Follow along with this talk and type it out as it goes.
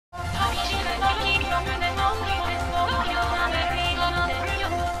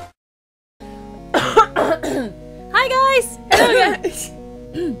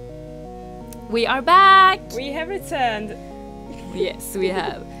We are back! We have returned. Yes, we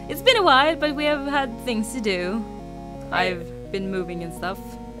have. It's been a while, but we have had things to do. I've been moving and stuff.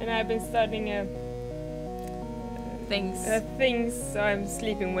 And I've been studying Things. Things, so I'm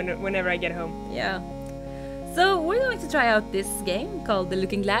sleeping whenever I get home. Yeah. So we're going to try out this game called The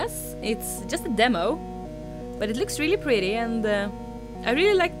Looking Glass. It's just a demo, but it looks really pretty, and I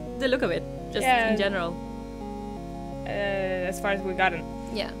really like the look of it, just in general. As far as we've gotten.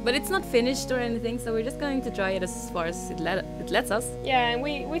 Yeah, but it's not finished or anything, so we're just going to try it as far as it lets us. Yeah, and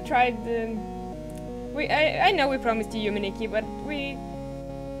we tried. I know we promised you Yume Nikki, but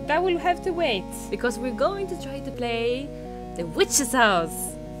that will have to wait. Because we're going to try to play The Witch's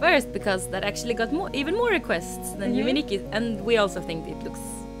House first, because that actually got even more requests than Yume Nikki, and we also think it looks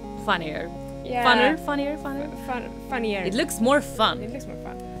funnier. Yeah. Funnier. Funnier. It looks more fun. It looks more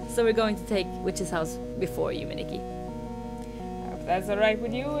fun. So we're going to take Witch's House before Yume Nikki. That's alright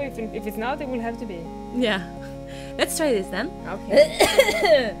with you. If it's not, it will have to be. Yeah. Let's try this then.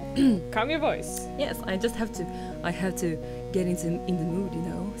 Okay. Calm your voice. Yes, I have to get in the mood, you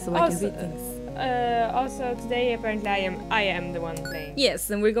know, so I can read things. Also today apparently I am the one playing. Yes,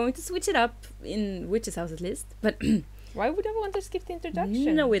 and we're going to switch it up in Witch's House at least. But why would I want to skip the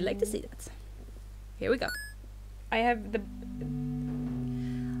introduction? No, we'd like to see that. Here we go. I've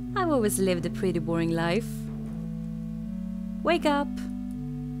always lived a pretty boring life. Wake up,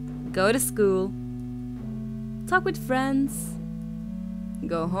 go to school, talk with friends,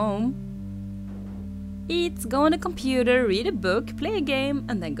 go home, eat, go on a computer, read a book, play a game,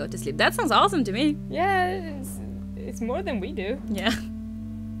 and then go to sleep. That sounds awesome to me. Yeah, it's more than we do. Yeah.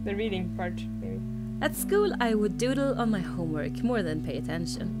 The reading part, maybe. At school, I would doodle on my homework more than pay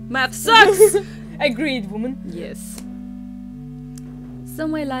attention. Math sucks! Agreed, woman. Yes. So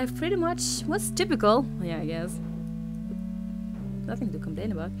my life pretty much was typical. Yeah, I guess. Nothing to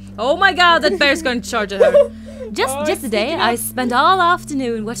complain about. Oh my god, that bear's going to charge at her. Just today, I spent all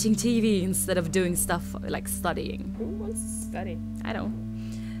afternoon watching TV instead of doing stuff like studying. Who wants to study? I don't.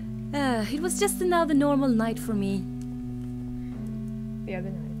 It was just another normal night for me. The other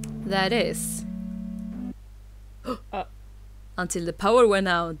night. That is. Until the power went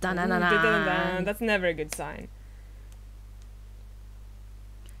out. That's never a good sign.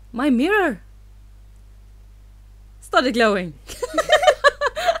 My mirror started glowing.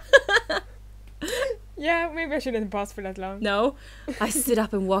 Yeah, maybe I shouldn't pause for that long. No, I stood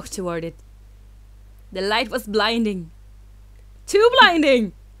up and walked toward it. The light was blinding. Too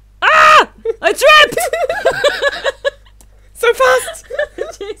blinding! Ah! I tripped! So fast!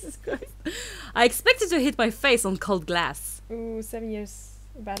 Jesus Christ. I expected to hit my face on cold glass. Ooh, 7 years.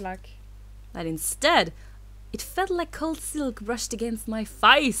 Bad luck. But instead, it felt like cold silk brushed against my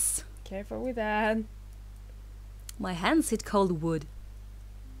face. Careful with that. My hands hit cold wood.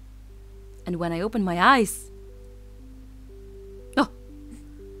 And when I opened my eyes... Oh!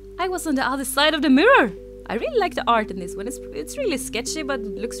 I was on the other side of the mirror! I really like the art in this one. It's really sketchy, but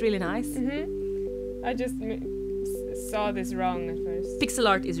it looks really nice. I just saw this wrong at first. Pixel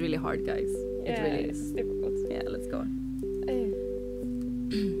art is really hard, guys. Yeah, it really it's is. difficult. Yeah, let's go on.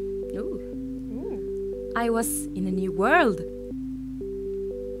 Ooh. Ooh. I was in a new world.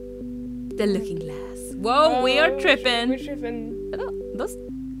 The Looking Glass. Whoa, we are tripping. We're tripping.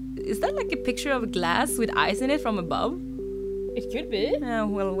 Is that like a picture of a glass with ice in it from above? It could be.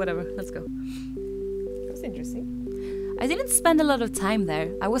 Well, whatever. Let's go. That's interesting. I didn't spend a lot of time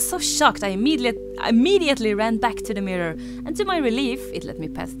there. I was so shocked I immediately ran back to the mirror, and to my relief, it let me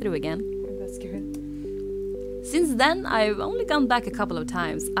pass through again. That's good. Since then, I've only gone back a couple of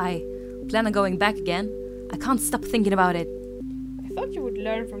times. I plan on going back again. I can't stop thinking about it. I thought you would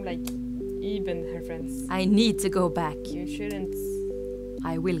learn from, like, even her friends. I need to go back. You shouldn't.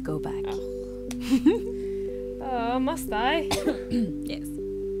 I will go back. Oh, must I? Yes.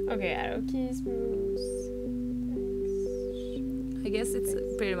 Okay, arrow keys, moves. I guess it's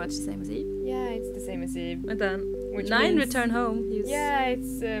pretty much the same as Eve. Yeah, it's the same as Eve. And then Which 9 means return home. Yeah,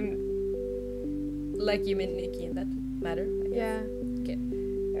 it's like Yume Nikki in that matter. Yeah. Okay.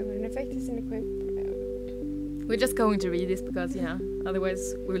 When an effect is an equip. We're just going to read this because, you know,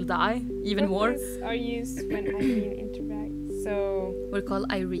 otherwise we'll die even more. Are used when Irene interacts. So we'll call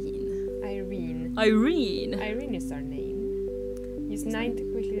Irene. Irene is our name. Use 9 to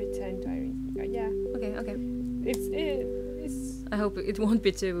quickly return to Irene. Yeah. Okay. It's. I hope it won't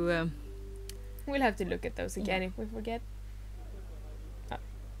be too. We'll have to look at those again if we forget.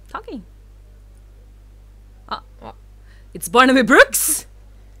 Talking. It's Barnaby Brooks.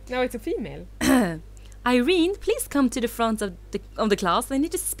 No, it's a female. Irene, please come to the front of the class. I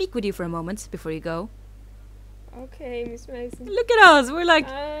need to speak with you for a moment before you go. Okay, Miss Mason. Look at us. We're like,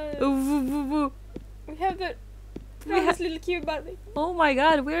 We have the little cute body. oh my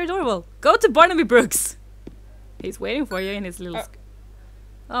god, we're adorable. Go to Barnaby Brooks. He's waiting for you in his little.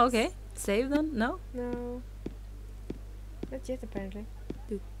 Oh, okay. Save then? No. No. Not yet, apparently.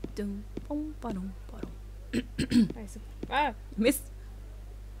 Miss.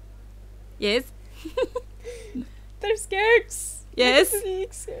 Yes. They're skirts. Yes.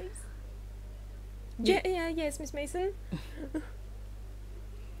 Skirts. Yes, Miss Mason.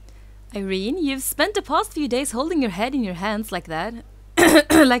 Irene, you've spent the past few days holding your head in your hands like that.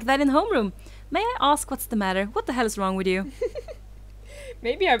 Like that in homeroom. May I ask what's the matter? What the hell is wrong with you?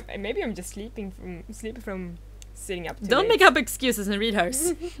 Maybe I'm just sleeping from sitting up. Don't make up excuses and read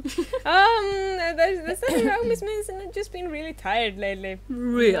hers. There's nothing wrong, Miss Mason. I've just been really tired lately.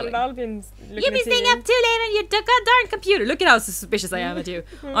 Really? I've been You've been staying up too late on your darn computer. Look at how suspicious I am at you.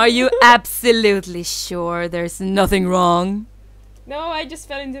 Are you absolutely sure there's nothing wrong? No, I just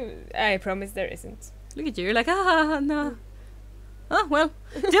fell into... I promise there isn't. Look at you, you're like, no. Oh, well,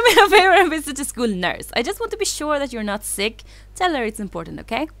 do me a favor and visit the school nurse. I just want to be sure that you're not sick. Tell her it's important,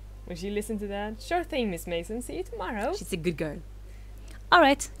 okay? Will she listen to that? Sure thing, Miss Mason. See you tomorrow. She's a good girl.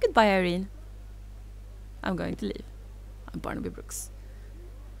 Alright, goodbye, Irene. I'm going to leave. I'm Barnaby Brooks.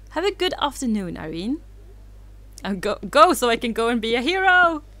 Have a good afternoon, Irene. Go so I can go and be a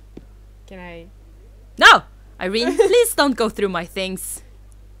hero! Can I... No! Irene, please don't go through my things.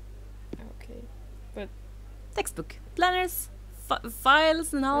 Okay, but... Textbook, planners,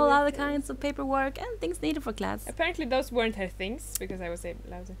 files and all other kinds of paperwork and things needed for class. Apparently those weren't her things, because I was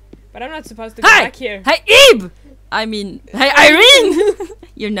allowed to. But I'm not supposed to go back here. Hey, Ebe! I mean, hey, Irene!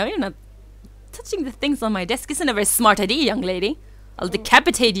 You know you're not touching the things on my desk. Isn't a very smart idea, young lady. I'll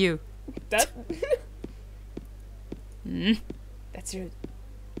decapitate you. That? That's rude.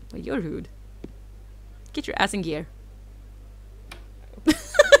 Well, you're rude. Get your ass in gear. I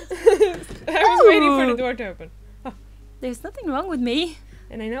was waiting for the door to open. Oh. There's nothing wrong with me.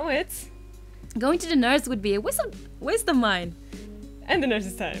 And I know it. Going to the nurse would be a waste of mine. And the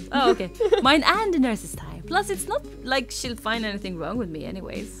nurse's time. Oh, okay. Mine and the nurse's time. Plus, it's not like she'll find anything wrong with me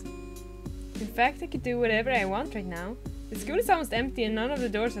anyways. In fact, I could do whatever I want right now. The school is almost empty and none of the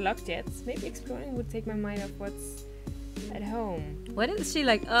doors are locked yet. Maybe exploring would take my mind off what's at home. What is she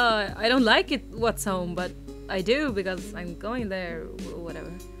like? I don't like it, what's home, but I do because I'm going there,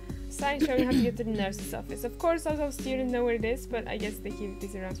 whatever. Sign showing how to get to the nurse's office. Of course, lots of students know where it is, but I guess they keep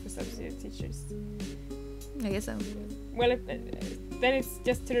these around for substitute teachers. I guess so. Well, then it's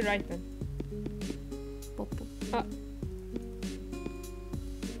just to the right then. Oh.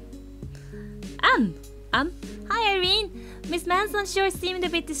 Anne? Hi, Irene. Miss Manson sure seemed a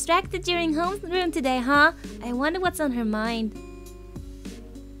bit distracted during homeroom today, huh? I wonder what's on her mind.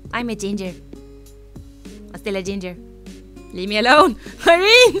 I'm a ginger. I'm still a ginger. Leave me alone,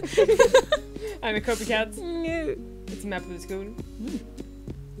 Irene! I'm a copycat. It's a map of the school.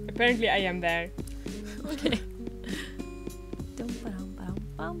 Apparently I am there. Okay.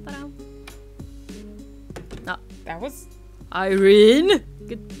 No. That was... Irene!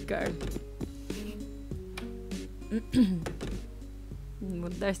 Good girl.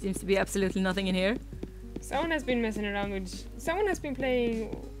 Well, there seems to be absolutely nothing in here. Someone has been messing around with... Someone has been playing...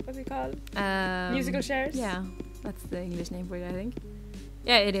 What's it called? Musical chairs? Yeah, that's the English name for it, I think.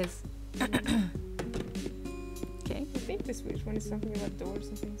 Yeah, it is. Okay. I think this Swedish one is something about doors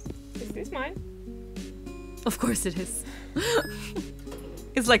and things. Is this mine? Of course it is.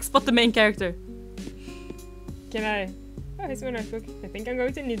 It's like spot the main character. Can I? Oh, here's my notebook. I think I'm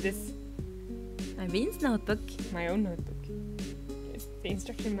going to need this. Irene's notebook. My own notebook. It's the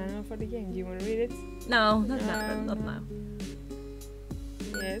instruction manual for the game. Do you want to read it? No, not now.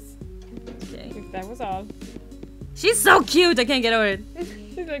 Yes. Okay. If that was all. She's so cute, I can't get over it.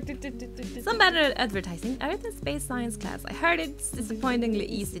 She's like... Some better advertising. Earth and Space Science class. I heard it's disappointingly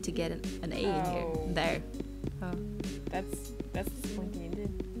easy to get an A in here. There. Oh. That's disappointing indeed.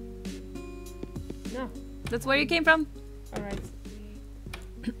 No. That's where you came from? Alright.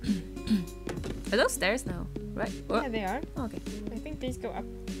 Are those stairs now? Right? Yeah, they are. Oh, okay. I think these go up.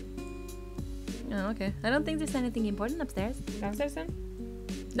 Oh, okay. I don't think there's anything important upstairs. Downstairs then?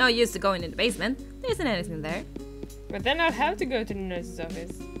 No use to going in the basement. There isn't anything there. But then I'll have to go to the nurse's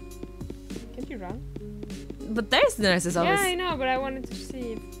office. Can't you run? But there's the nurse's office. Yeah, I know, but I wanted to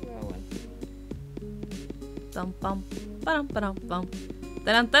see if... Oh, well. Dum bum ba-dum ba-dum bum.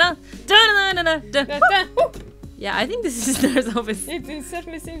 Da-dum da-dum da-da-da-da-da. Yeah, I think this is the nurse's office. It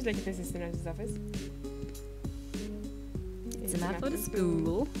certainly seems like this is the nurse's office. It's a map of the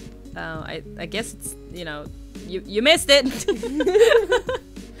school. I guess it's, you know, you missed it.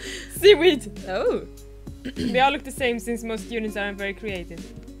 Seaweed! Oh. They all look the same since most students aren't very creative.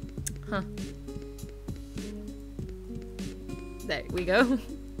 Huh. There we go.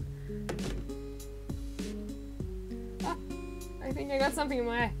 Ah, I think I got something in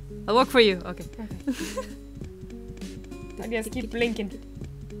my eye. I'll walk for you. Okay. Okay. I just keep blinking.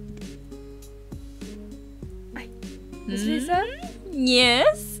 Miss Lisa?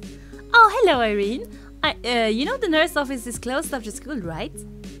 Yes? Oh, hello, Irene. You know the nurse office is closed after school, right?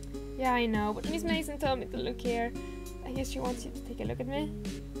 Yeah, I know, but Miss Mason told me to look here. I guess she wants you to take a look at me.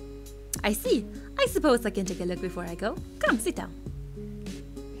 I see. I suppose I can take a look before I go. Come, sit down.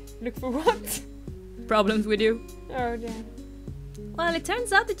 Look for what? Problems with you? Oh, damn. Well, it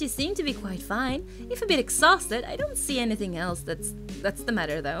turns out that you seem to be quite fine. If a bit exhausted, I don't see anything else that's the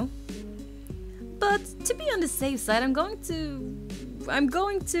matter, though. But to be on the safe side, I'm going to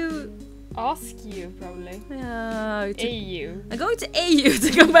Ask you, probably. A you. I'm going to A you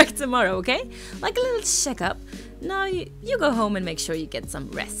to come back tomorrow, okay? Like a little checkup. Now you go home and make sure you get some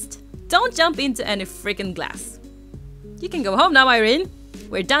rest. Don't jump into any freaking glass. You can go home now, Irene.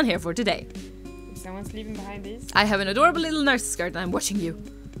 We're done here for today. Is someone sleeping behind these? I have an adorable little nurse skirt and I'm watching you.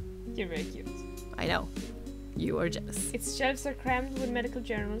 You're very cute. I know. You are jealous. Its shelves are crammed with medical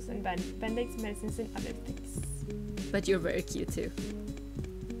journals and band-aids, medicines and other things. But you're very cute too.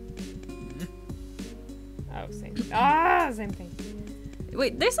 Oh, same. Ah, same thing.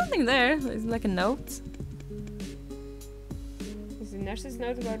 Wait, there's something there. It's like a note. There's a nurse's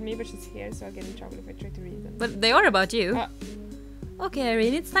note about me, but she's here, so I'll get in trouble if I try to read them. But they are about you. Ah. Okay,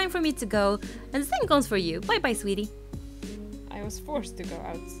 Irene, it's time for me to go. And the same goes for you. Bye-bye, sweetie. I was forced to go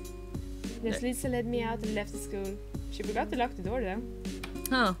out. Miss Lisa led me out and left the school. She forgot to lock the door, though.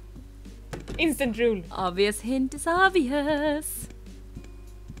 Oh. Instant rule. Obvious hint is obvious.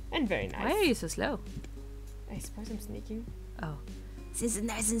 And very nice. Why are you so slow? I suppose I'm sneaking. Oh. Since the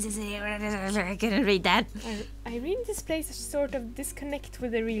nurse is here, I couldn't read that. Irene displays a sort of disconnect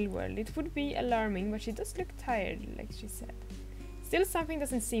with the real world. It would be alarming, but she does look tired, like she said. Still, something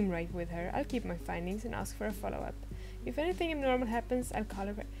doesn't seem right with her. I'll keep my findings and ask for a follow-up. If anything abnormal happens, I'll call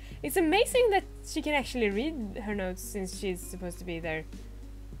her back. It's amazing that she can actually read her notes since she's supposed to be their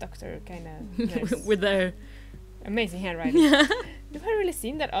doctor kind of nurse. With their amazing handwriting. Do I really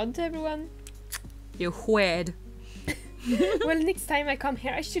seem that odd to everyone? You're weird. Well, next time I come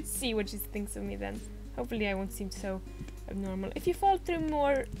here, I should see what she thinks of me then. Hopefully I won't seem so abnormal. If you fall through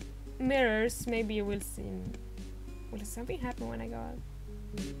more mirrors, maybe you will seem... Will something happen when I go out?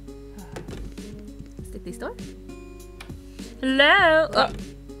 Is it this door? Hello?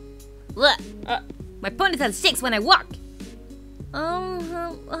 What? My ponytail shakes when I walk.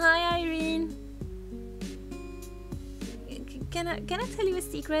 Hi, Irene. Can I tell you a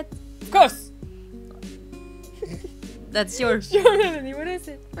secret? Of course! That's yours. Sure, Melanie, what is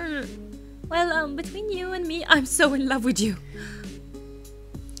it? Well, between you and me, I'm so in love with you.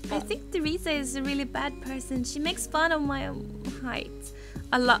 I think Teresa is a really bad person. She makes fun of my height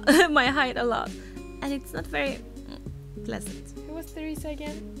a lot. My height a lot. And it's not very pleasant. Who was Teresa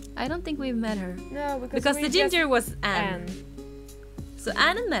again? I don't think we've met her. No, because the ginger was Anne. So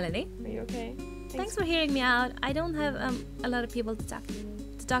Anne and Melanie. Are you okay? Thanks for hearing me out. I don't have a lot of people to talk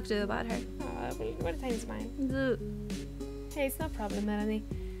to about her. What a time is mine. Hey, it's no problem, Melanie.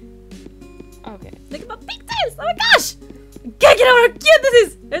 Okay. Look at my pigtails! Oh my gosh! I can't get over how cute this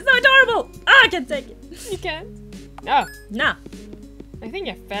is! It's so adorable! I can't take it. You can't? No. Nah. I think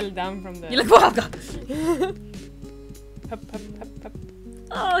I fell down from the... You look welcome! Hup, hup, hup, hup.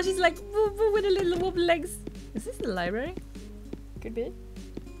 Oh, she's like woo, woo, with the little wobbly legs. Is this the library? Could be.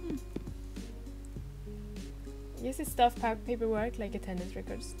 Yes, it's stuff paperwork like attendance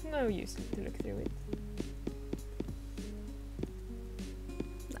records. No use to look through it.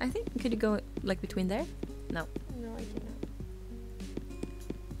 I think, could you go like between there? No. No, I cannot.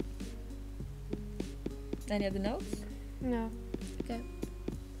 Any other notes? No. Okay.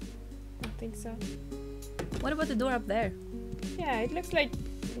 Don't think so. What about the door up there? Yeah, it looks like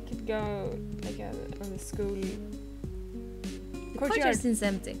it could go like on the school courtyard seems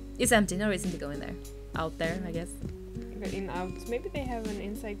empty. It's empty, no reason to go in there. Out there, I guess. Go in, out. Maybe they have an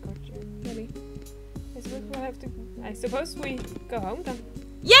inside courtyard. Maybe. I suppose we'll have to... I suppose we go home then.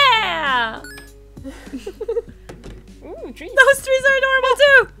 Yeah! Ooh, trees! Those trees are adorable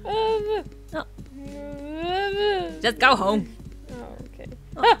too! Oh. Just go home. Oh, okay.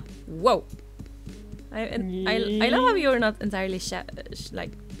 Oh. Ah! Whoa. I love how you're not entirely shadowed.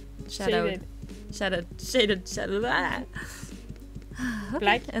 Shaded. Ah. Okay.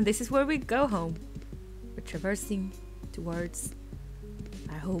 Black. And this is where we go home. We're traversing towards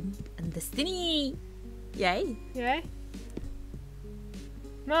our home and destiny. Yay. Yay.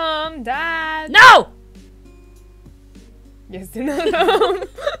 Mom, Dad. No! Yes, they're not home.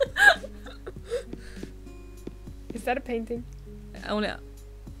 Is that a painting? Only.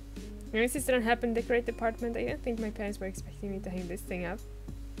 My sister and help and decorate the apartment. I don't think my parents were expecting me to hang this thing up.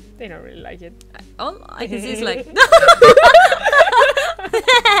 They don't really like it. All I can see is like.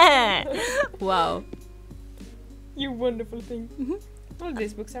 Wow. You wonderful thing. All of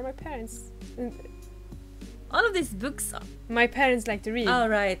these books are my parents. All of these books. My parents like to read. Oh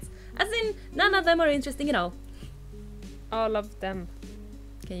right. As in, none of them are interesting at all. All of them.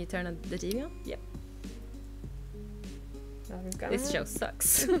 Can you turn on the TV on? Yep. Nothing's gonna This show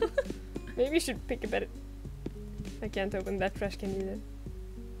sucks. Maybe you should pick a better. I can't open that trash can either.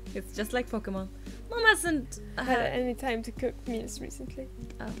 It's just like Pokemon. Mom hasn't Had any time to cook meals recently.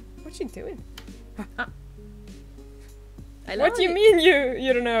 Oh. What's she doing? What do you mean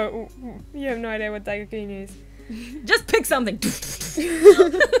you don't know? You have no idea what Daigakuni is. Just pick something.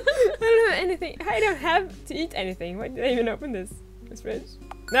 I don't have anything. I don't have to eat anything. Why did I even open this? This fridge?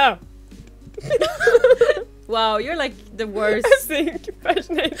 No. Wow, you're like the worst. I think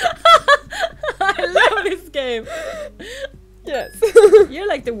passionate. I love this game. Yes. You're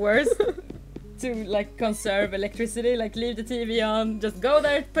like the worst to like conserve electricity. Like leave the TV on, just go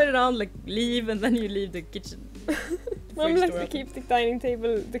there, put it on, like leave, and then you leave the kitchen. Mom likes to keep the dining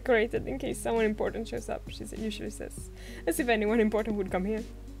table decorated in case someone important shows up. She usually says, as if anyone important would come here.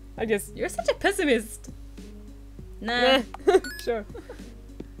 I guess you're such a pessimist. Nah. Sure.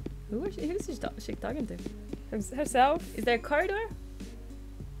 Who's she talking to? Herself. Is there a corridor?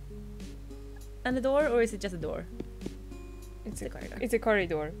 And a door, or is it just a door? It's a corridor. It's a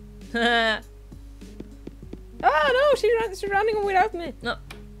corridor. Oh no, she's running without me. No.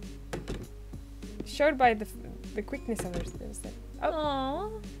 Showed by the quickness of her step.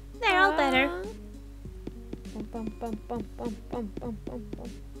 Oh, they're all better.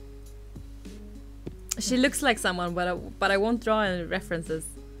 She looks like someone, but I won't draw any references.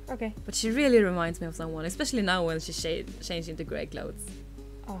 Okay. But she really reminds me of someone, especially now when she changed into grey clothes.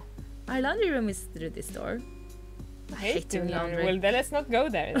 Oh. Our laundry room is through this door. I hate doing laundry. Well, then let's not go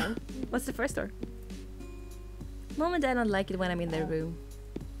there then. What's the first door? Mom and Dad don't like it when I'm in their room.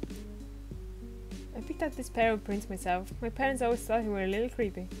 I picked out this pair of prints myself. My parents always thought they were a little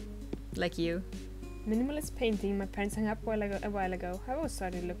creepy. Like you. Minimalist painting my parents hung up a while ago. I always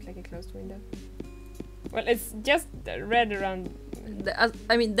thought it looked like a closed window. Well, it's just red around.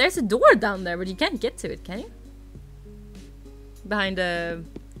 I mean, there's a door down there, but you can't get to it, can you? Behind there.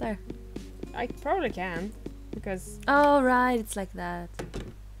 I probably can, because. Oh right, it's like that.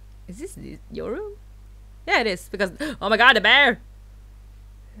 Is this your room? Yeah, it is. Because oh my God, a bear!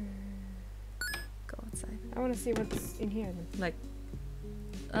 Go outside. I want to see what's in here then. Like.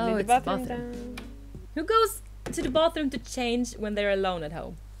 Oh, it's the bathroom. Who goes to the bathroom to change when they're alone at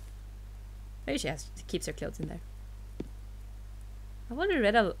home? Maybe she keeps her clothes in there. I've already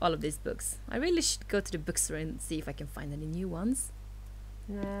read all of these books. I really should go to the bookstore and see if I can find any new ones.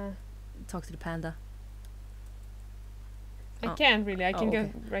 Nah. Talk to the panda. I can't really. I can okay.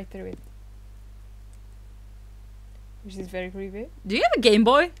 go right through it. Which is very creepy. Do you have a Game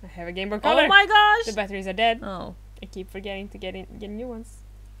Boy? I have a Game Boy Color. Oh my gosh! The batteries are dead. Oh. I keep forgetting to get new ones.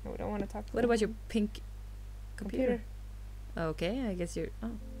 I don't want to talk to What them. about your pink computer? Okay, I guess you're...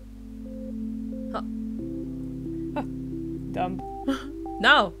 Oh. Huh. Huh. Dumb.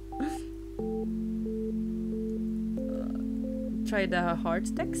 No! Try the heart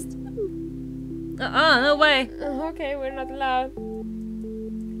text? No way! Okay, we're not allowed.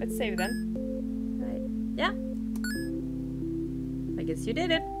 Let's save then. Right. Yeah. I guess you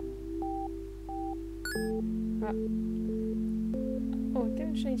did it. Oh, I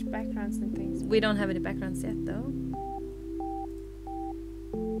can change backgrounds and things. We don't have any backgrounds yet, though.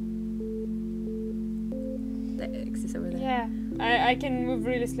 The X is over there. Yeah, I can move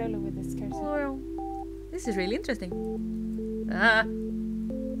really slowly with this cursor. Oh, this is really interesting. Ah.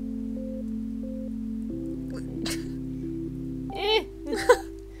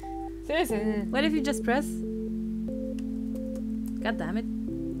 Seriously. What if you just press? God damn it.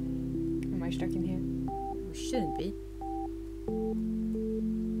 Am I stuck in here? We shouldn't be.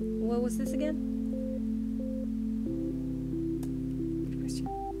 What was this again? Good question.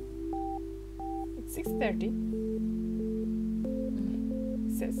 It's 6:30.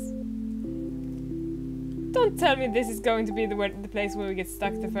 It says. Don't tell me this is going to be the place where we get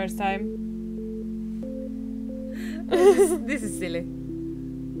stuck the first time. This is silly.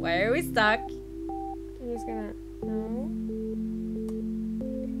 Why are we stuck? I'm just gonna...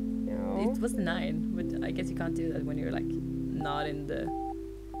 No. It was 9, but I guess you can't do that when you're like not in the...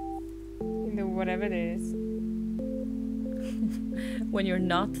 In the whatever it is. When you're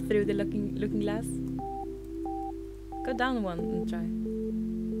not through the looking glass. Go down one and try.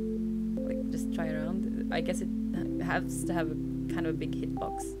 Like, just try around. I guess it has to have a kind of a big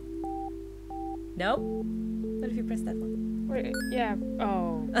hitbox. No? What if you press that one? Wait, yeah.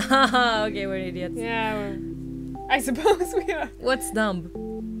 Oh. Okay, we're idiots. Yeah. Well, I suppose we are. What's dumb?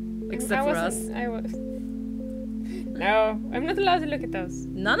 Except for us. I was. No, I'm not allowed to look at those.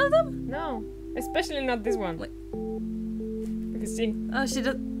 None of them? No, especially not this one. Wait. Because see. Oh, she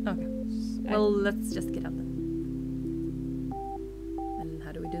does. Okay. Well, let's just get out then. And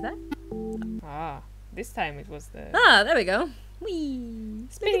how do we do that? Ah, this time it was the. Ah, there we go. Whee!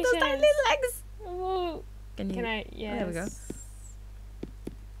 Look at those tiny little legs. Oh, Can I? Yes. Oh, there we go.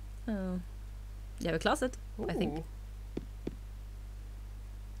 Oh, you have a closet, I think. Ooh.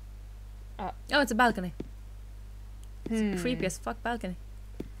 Oh, it's a balcony. It's Hmm. a creepy as fuck balcony.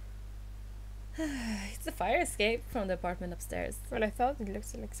 It's a fire escape from the apartment upstairs. Well, I thought it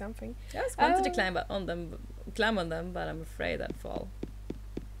looked like something. I was wanted to climb on them, but I'm afraid I'd fall.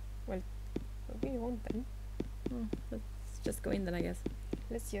 Well, we won't then. Oh, let's just go in then, I guess.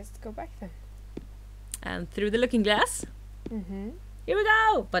 Let's just go back then. And through the looking glass. Mm-hmm. Here we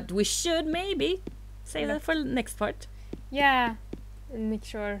go. But we should maybe save Lock. that for the next part. Yeah, and make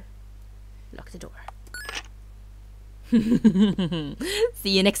sure. Lock the door. See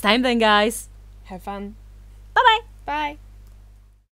you next time then, guys. Have fun. Bye bye. Bye.